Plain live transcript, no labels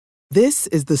This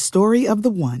is the story of the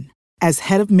one. As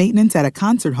head of maintenance at a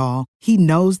concert hall, he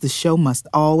knows the show must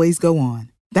always go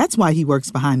on. That's why he works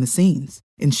behind the scenes,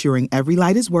 ensuring every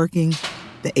light is working,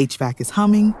 the HVAC is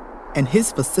humming, and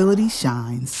his facility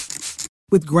shines.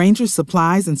 With Grainger's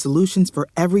supplies and solutions for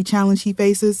every challenge he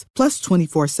faces, plus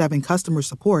 24/7 customer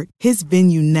support, his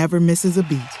venue never misses a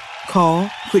beat. Call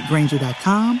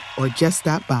quickgrainger.com or just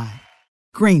stop by.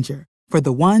 Grainger, for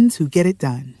the ones who get it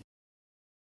done.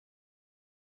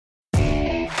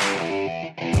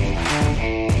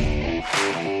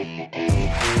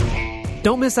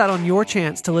 Don't miss out on your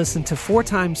chance to listen to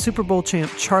four-time Super Bowl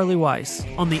champ Charlie Weiss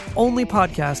on the only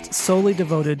podcast solely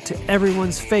devoted to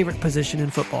everyone's favorite position in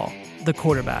football, the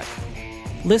quarterback.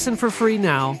 Listen for free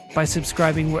now by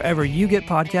subscribing wherever you get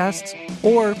podcasts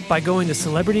or by going to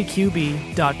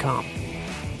celebrityqb.com.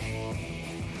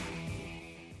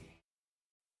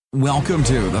 Welcome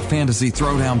to the Fantasy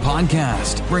Throwdown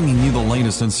Podcast, bringing you the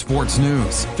latest in sports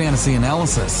news, fantasy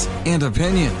analysis, and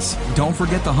opinions. Don't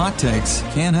forget the hot takes.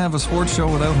 Can't have a sports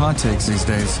show without hot takes these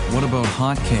days. What about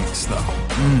hot cakes, though?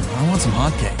 I want some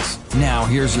hot cakes. Now,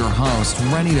 here's your host,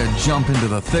 ready to jump into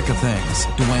the thick of things,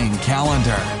 Dwayne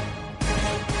Callender.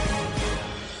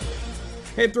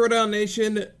 Hey, Throwdown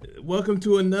Nation. Welcome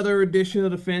to another edition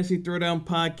of the Fantasy Throwdown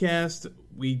Podcast.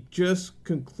 We just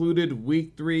concluded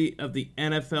week 3 of the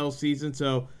NFL season,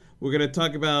 so we're going to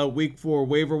talk about week 4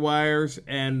 waiver wires.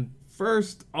 And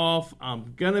first off,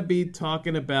 I'm going to be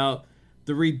talking about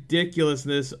the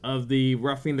ridiculousness of the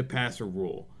roughing the passer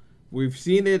rule. We've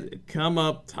seen it come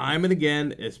up time and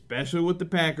again, especially with the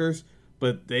Packers,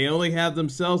 but they only have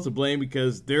themselves to blame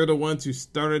because they're the ones who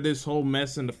started this whole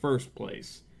mess in the first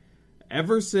place.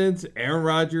 Ever since Aaron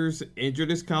Rodgers injured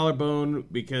his collarbone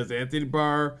because Anthony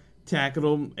Barr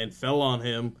tackled him and fell on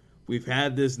him, we've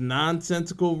had this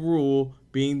nonsensical rule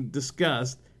being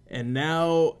discussed, and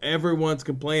now everyone's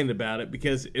complaining about it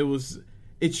because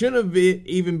it shouldn't have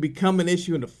even become an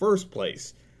issue in the first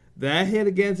place. That hit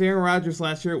against Aaron Rodgers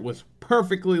last year was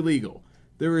perfectly legal.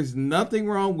 There is nothing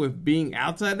wrong with being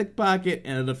outside the pocket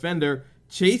and a defender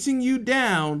chasing you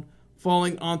down,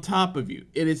 falling on top of you.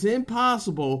 It is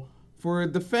impossible for a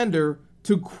defender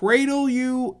to cradle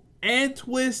you and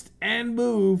twist and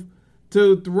move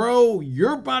to throw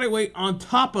your body weight on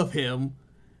top of him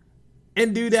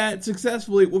and do that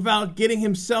successfully without getting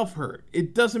himself hurt.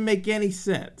 It doesn't make any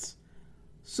sense.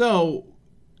 So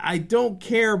I don't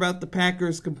care about the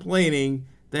Packers complaining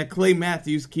that Clay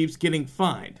Matthews keeps getting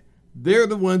fined. They're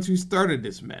the ones who started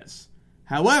this mess.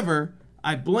 However,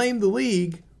 I blame the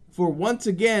league for once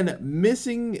again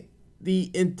missing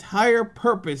the entire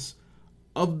purpose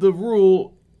of the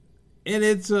rule and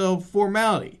it's a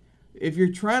formality. If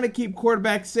you're trying to keep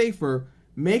quarterbacks safer,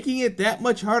 making it that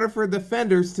much harder for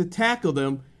defenders to tackle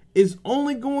them is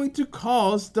only going to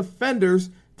cause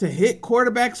defenders to hit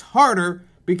quarterbacks harder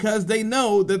because they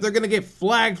know that they're going to get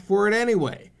flagged for it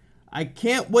anyway. I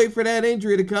can't wait for that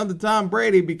injury to come to Tom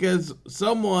Brady because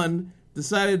someone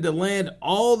decided to land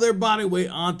all their body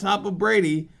weight on top of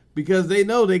Brady because they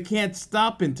know they can't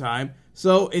stop in time.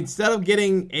 So instead of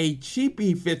getting a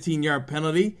cheapy 15-yard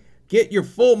penalty, get your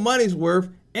full money's worth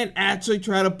and actually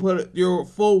try to put your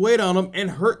full weight on him and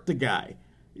hurt the guy.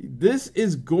 This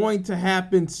is going to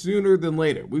happen sooner than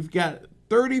later. We've got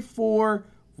 34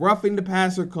 roughing the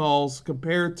passer calls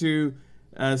compared to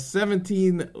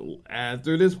 17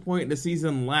 through this point in the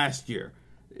season last year.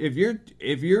 If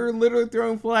you're literally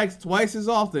throwing flags twice as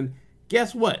often,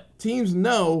 guess what? Teams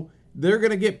know they're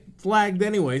going to get flagged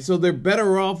anyway, so they're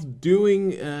better off doing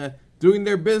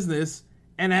their business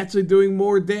and actually doing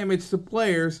more damage to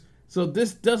players. So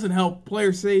this doesn't help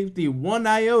player safety one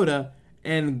iota.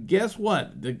 And guess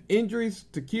what? The injuries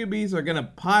to QBs are going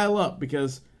to pile up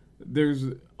because there's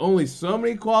only so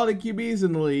many quality QBs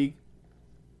in the league.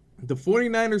 The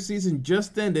 49ers season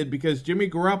just ended because Jimmy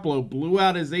Garoppolo blew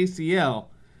out his ACL.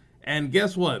 And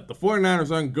guess what? The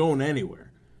 49ers aren't going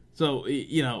anywhere. So,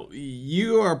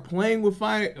 you are playing with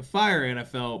fire,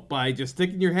 NFL, by just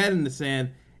sticking your head in the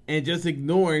sand and just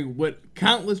ignoring what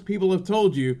countless people have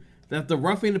told you, that the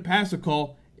roughing the passer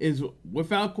call is,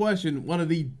 without question, one of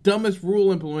the dumbest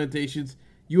rule implementations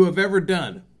you have ever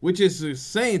done, which is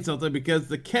saying something because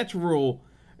the catch rule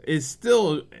is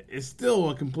still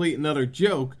a complete and utter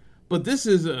joke. But this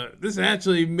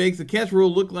actually makes the catch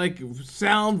rule look like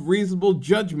sound, reasonable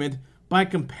judgment by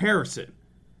comparison.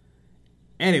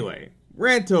 Anyway,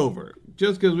 rant over,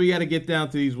 just because we got to get down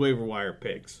to these waiver wire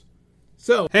picks.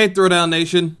 So, hey Throwdown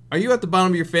Nation, are you at the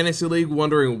bottom of your fantasy league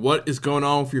wondering what is going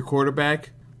on with your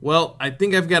quarterback? Well, I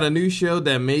think I've got a new show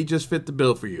that may just fit the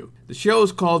bill for you. The show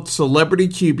is called Celebrity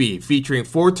QB, featuring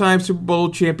 4-time Super Bowl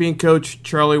champion coach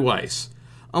Charlie Weiss.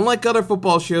 Unlike other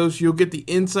football shows, you'll get the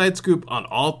inside scoop on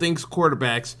all things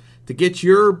quarterbacks to get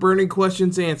your burning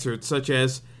questions answered, such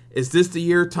as, is this the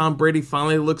year Tom Brady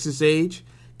finally looks his age?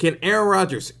 Can Aaron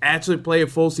Rodgers actually play a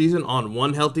full season on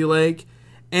one healthy leg?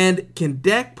 And can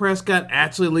Dak Prescott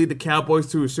actually lead the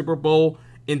Cowboys to a Super Bowl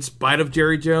in spite of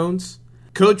Jerry Jones?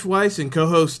 Coach Weiss and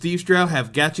co-host Steve Stroud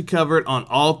have got you covered on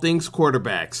all things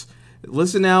quarterbacks.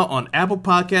 Listen now on Apple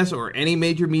Podcasts or any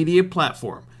major media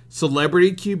platform.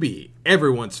 Celebrity QB,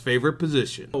 everyone's favorite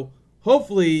position.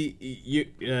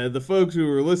 Hopefully, the folks who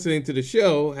are listening to the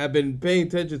show have been paying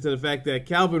attention to the fact that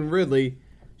Calvin Ridley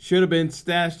should have been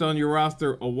stashed on your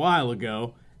roster a while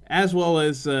ago, as well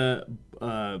as Taj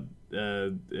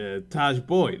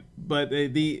Boyd. But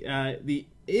the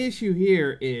issue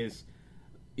here is,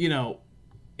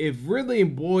 if Ridley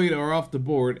and Boyd are off the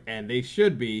board, and they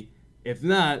should be, if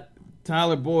not,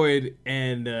 Tyler Boyd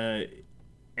and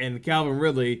Calvin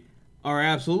Ridley are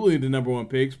absolutely the number one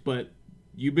picks, but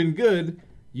you've been good.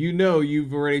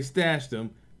 You've already stashed them.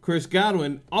 Chris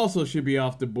Godwin also should be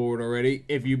off the board already.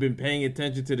 If you've been paying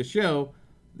attention to the show,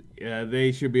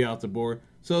 they should be off the board.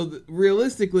 So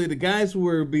realistically, the guys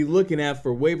we'll be looking at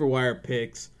for waiver wire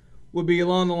picks would be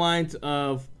along the lines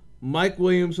of Mike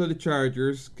Williams of the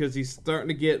Chargers, because he's starting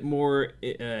to get more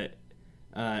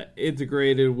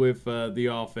integrated with the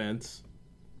offense.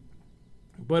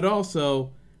 But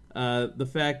also the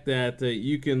fact that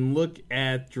you can look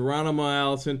at Geronimo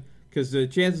Allison, because the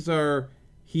chances are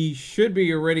he should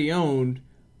be already owned,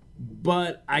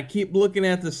 but I keep looking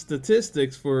at the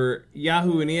statistics for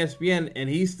Yahoo and ESPN, and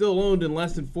he's still owned in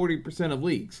less than 40% of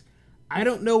leagues. I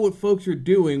don't know what folks are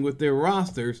doing with their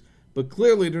rosters, but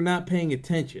clearly they're not paying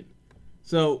attention.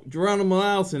 So Geronimo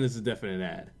Allison is a definite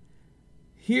add.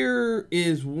 Here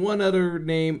is one other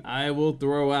name I will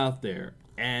throw out there,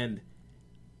 and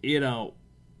it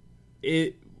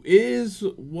is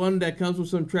one that comes with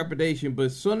some trepidation,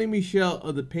 but Sonny Michel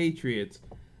of the Patriots,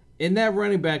 in that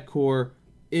running back core,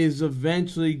 is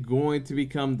eventually going to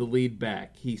become the lead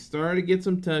back. He started to get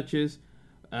some touches.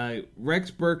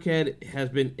 Rex Burkhead has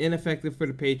been ineffective for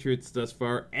the Patriots thus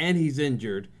far, and he's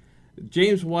injured.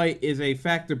 James White is a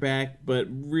factor back, but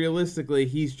realistically,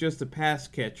 he's just a pass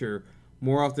catcher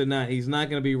more often than not. He's not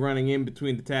going to be running in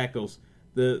between the tackles.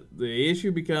 The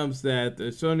issue becomes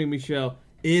that Sonny Michel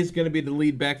is going to be the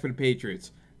lead back for the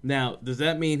Patriots. Now, does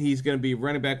that mean he's going to be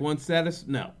running back one status?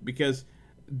 No, because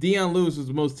Dion Lewis was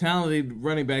the most talented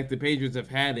running back the Patriots have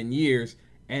had in years,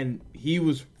 and he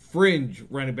was fringe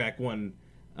running back one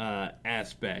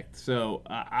aspect. So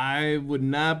I would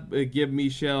not give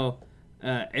Michel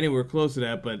anywhere close to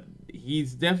that, but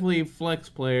he's definitely a flex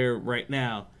player right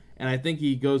now, and I think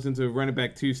he goes into running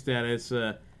back two status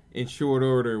in short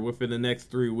order within the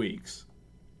next 3 weeks.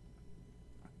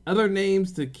 Other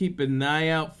names to keep an eye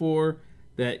out for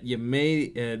that you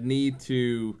may need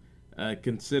to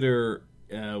consider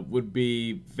would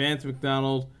be Vance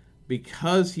McDonald,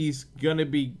 because he's going to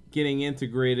be getting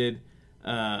integrated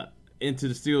into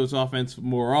the Steelers offense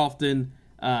more often.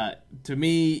 To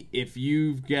me, if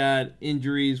you've got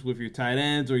injuries with your tight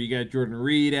ends or you got Jordan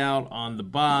Reed out on the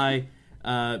bye,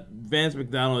 Vance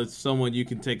McDonald is someone you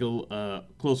can take a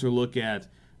closer look at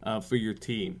for your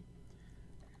team.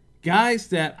 Guys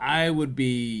that I would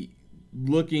be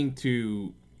looking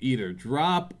to either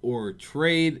drop or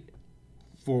trade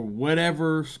for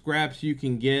whatever scraps you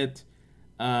can get,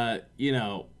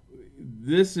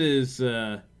 this is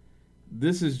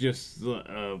just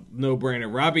a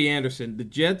no-brainer. Robbie Anderson, the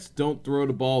Jets don't throw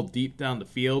the ball deep down the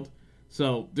field,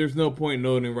 so there's no point in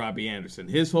owning Robbie Anderson.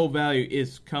 His whole value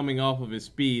is coming off of his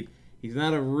speed. He's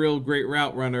not a real great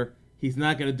route runner. He's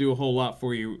not going to do a whole lot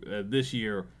for you this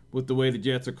year with the way the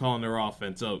Jets are calling their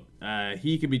offense. So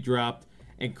he can be dropped.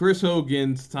 And Chris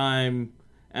Hogan's time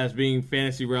as being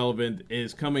fantasy relevant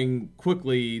is coming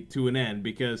quickly to an end,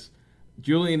 because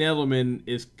Julian Edelman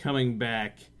is coming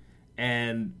back,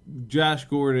 and Josh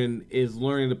Gordon is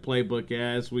learning the playbook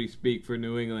as we speak for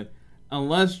New England.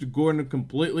 Unless Gordon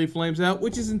completely flames out,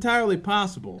 which is entirely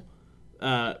possible,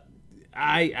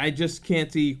 I just can't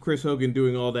see Chris Hogan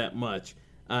doing all that much.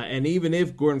 And even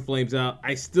if Gordon flames out,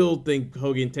 I still think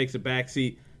Hogan takes a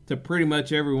backseat to pretty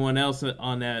much everyone else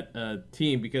on that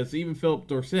team, because even Philip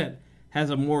Dorsett has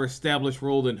a more established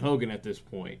role than Hogan at this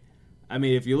point. I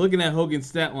mean, if you're looking at Hogan's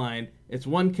stat line, it's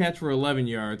 1 catch for 11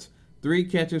 yards, 3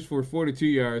 catches for 42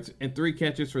 yards, and 3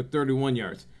 catches for 31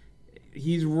 yards.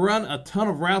 He's run a ton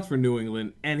of routes for New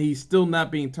England, and he's still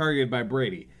not being targeted by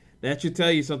Brady. That should tell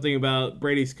you something about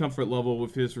Brady's comfort level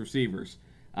with his receivers.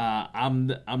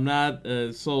 I'm not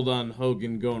sold on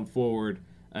Hogan going forward,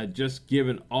 just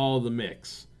given all the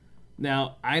mix.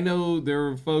 Now, I know there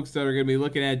are folks that are going to be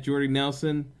looking at Jordy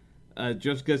Nelson.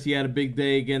 just because he had a big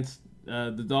day against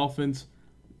the Dolphins.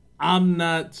 I'm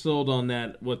not sold on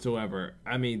that whatsoever.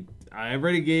 I mean, I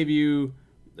already gave you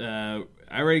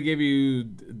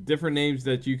different names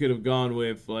that you could have gone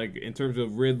with, like in terms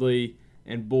of Ridley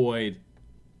and Boyd.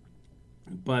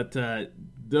 But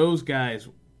those guys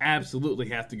absolutely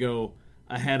have to go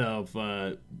ahead of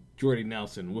Jordy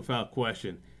Nelson without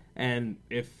question. And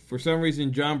if for some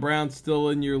reason John Brown's still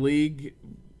in your league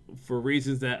for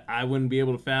reasons that I wouldn't be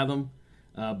able to fathom,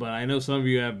 but I know some of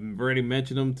you have already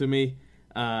mentioned them to me,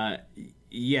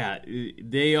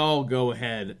 they all go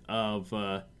ahead of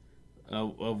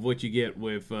what you get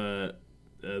with the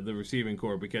receiving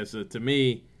core, because to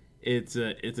me it's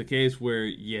a case where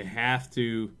you have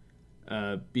to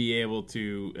be able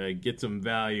to get some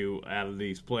value out of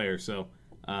these players. So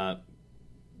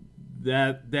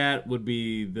that would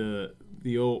be the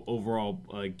overall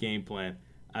game plan.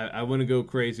 I wouldn't go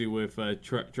crazy with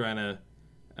trying to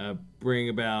bring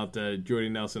about Jordy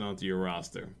Nelson onto your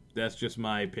roster. That's just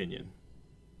my opinion.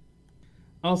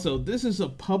 Also, this is a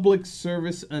public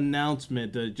service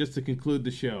announcement just to conclude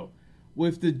the show.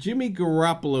 With the Jimmy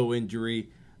Garoppolo injury,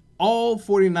 all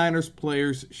 49ers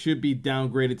players should be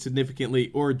downgraded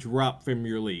significantly or dropped from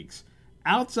your leagues.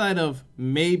 Outside of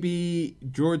maybe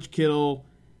George Kittle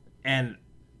and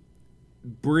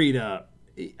Breida,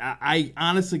 I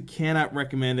honestly cannot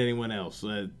recommend anyone else.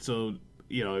 So,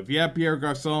 if you have Pierre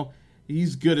Garçon,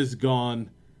 he's good as gone.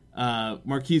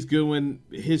 Marquise Goodwin,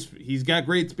 he's got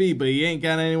great speed, but he ain't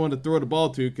got anyone to throw the ball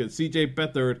to because C.J.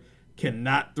 Beathard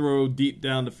cannot throw deep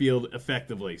down the field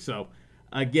effectively. So,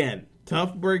 again,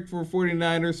 tough break for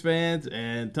 49ers fans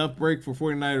and tough break for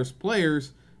 49ers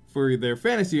players for their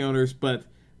fantasy owners, but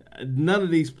none of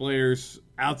these players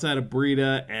outside of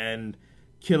Breida and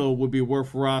Kittle would be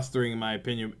worth rostering, in my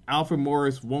opinion. Alfred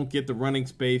Morris won't get the running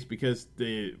space because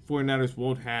the 49ers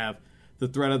won't have the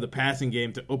threat of the passing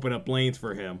game to open up lanes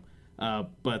for him.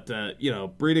 But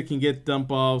Breida can get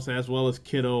dump offs as well as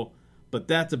Kittle, but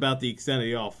that's about the extent of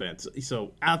the offense.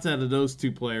 So outside of those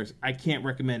two players, I can't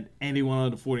recommend anyone on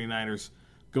the 49ers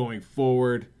going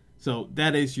forward. So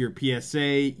that is your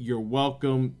PSA. You're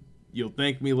welcome. You'll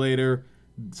thank me later.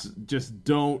 Just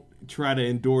don't try to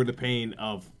endure the pain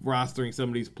of rostering some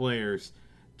of these players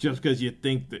just because you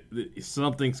think that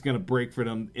something's going to break for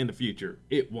them in the future.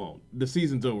 It won't. The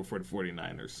season's over for the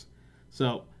 49ers.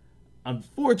 So,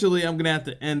 unfortunately, I'm going to have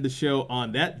to end the show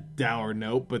on that dour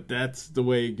note, but that's the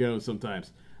way it goes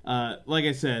sometimes. Like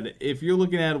I said, if you're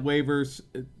looking at waivers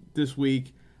this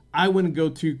week, I wouldn't go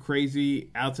too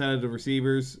crazy outside of the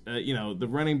receivers. The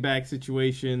running back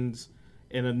situations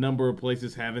in a number of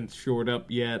places haven't shored up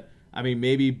yet. I mean,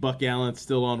 maybe Buck Allen's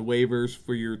still on waivers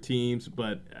for your teams,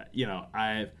 but,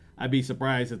 I'd be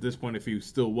surprised at this point if he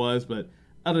still was. But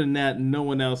other than that, no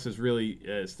one else has really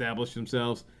established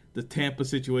themselves. The Tampa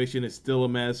situation is still a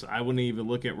mess. I wouldn't even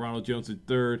look at Ronald Jones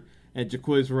III, and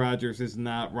Jacquizz Rodgers is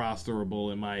not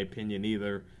rosterable in my opinion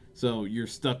either. So you're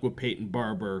stuck with Peyton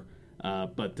Barber.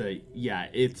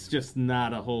 It's just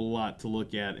not a whole lot to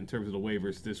look at in terms of the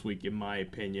waivers this week, in my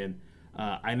opinion.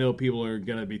 I know people are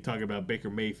going to be talking about Baker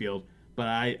Mayfield, but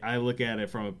I look at it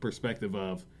from a perspective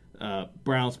of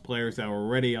Browns players that were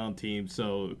already on teams.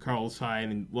 So Carlos Hyde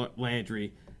and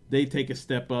Landry, they take a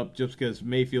step up just because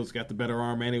Mayfield's got the better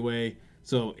arm anyway,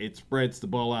 so it spreads the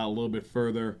ball out a little bit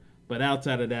further. But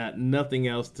outside of that, nothing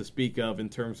else to speak of in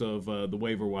terms of the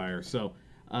waiver wire. So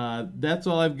that's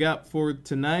all I've got for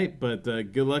tonight, but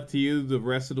good luck to you the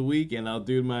rest of the week, and I'll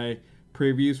do my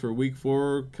previews for Week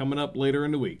 4 coming up later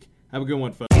in the week. Have a good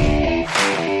one, folks.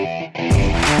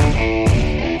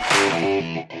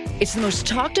 It's the most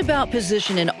talked about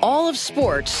position in all of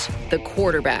sports, the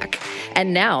quarterback.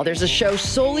 And now there's a show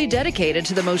solely dedicated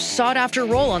to the most sought after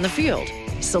role on the field,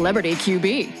 Celebrity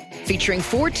QB, featuring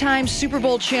 4-time Super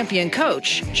Bowl champion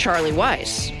coach Charlie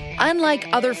Weis. Unlike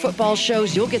other football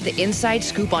shows, you'll get the inside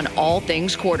scoop on all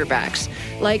things quarterbacks.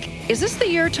 Like, is this the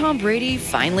year Tom Brady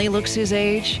finally looks his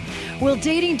age? Will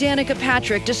dating Danica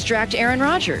Patrick distract Aaron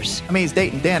Rodgers? I mean, he's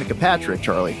dating Danica Patrick,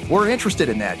 Charlie. We're interested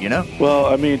in that, Well,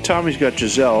 I mean, Tommy's got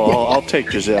Giselle. I'll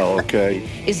take Giselle, okay?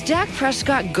 Is Dak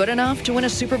Prescott good enough to win a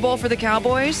Super Bowl for the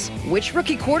Cowboys? Which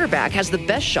rookie quarterback has the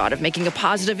best shot of making a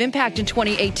positive impact in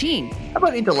 2018? How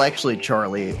about intellectually,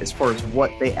 Charlie, as far as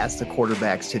what they ask the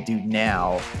quarterbacks to do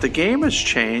now? The game has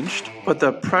changed, but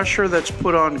the pressure that's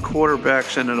put on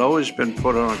quarterbacks, and it always been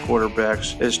put on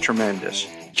quarterbacks, is tremendous.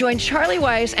 Join Charlie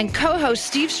Weis and co-host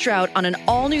Steve Strout on an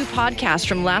all-new podcast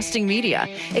from Lasting Media,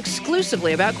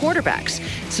 exclusively about quarterbacks.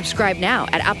 Subscribe now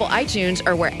at Apple iTunes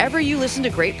or wherever you listen to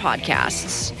great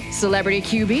podcasts. Celebrity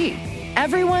QB,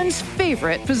 everyone's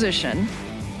favorite position.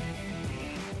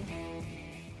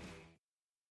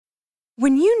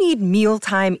 When you need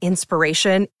mealtime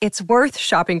inspiration, it's worth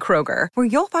shopping Kroger, where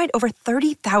you'll find over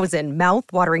 30,000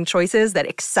 mouth-watering choices that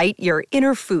excite your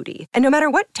inner foodie. And no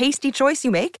matter what tasty choice you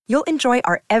make, you'll enjoy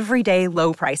our everyday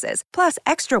low prices, plus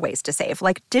extra ways to save,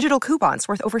 like digital coupons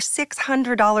worth over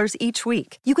 $600 each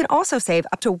week. You can also save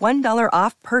up to $1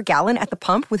 off per gallon at the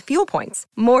pump with fuel points.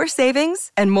 More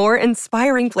savings and more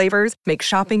inspiring flavors make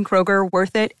shopping Kroger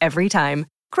worth it every time.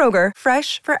 Kroger,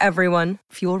 fresh for everyone.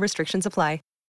 Fuel restrictions apply.